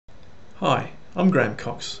Hi, I'm Graham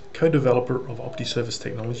Cox, co-developer of Optisurface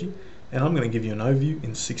Technology, and I'm going to give you an overview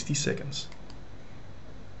in 60 seconds.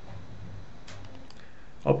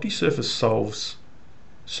 Optisurface solves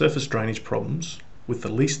surface drainage problems with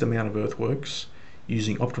the least amount of earthworks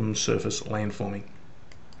using optimum surface landforming.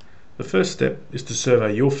 The first step is to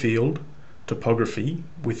survey your field topography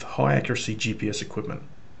with high accuracy GPS equipment,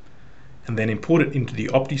 and then import it into the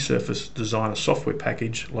Optisurface Designer software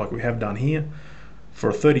package like we have done here for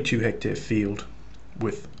a 32 hectare field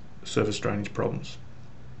with surface drainage problems.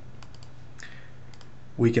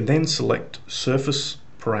 We can then select surface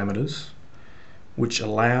parameters which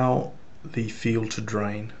allow the field to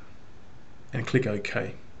drain and click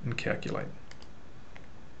OK and calculate.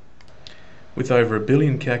 With over 1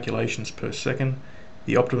 billion calculations per second,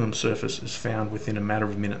 the optimum surface is found within a matter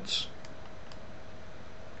of minutes.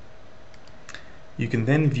 You can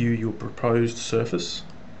then view your proposed surface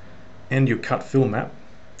and your cut fill map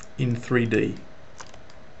in 3D.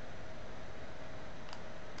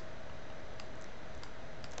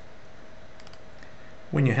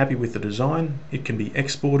 When you're happy with the design, it can be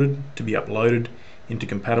exported to be uploaded into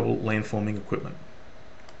compatible landforming equipment.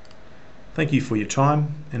 Thank you for your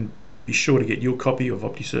time, and be sure to get your copy of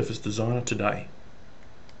Optisurface Designer today.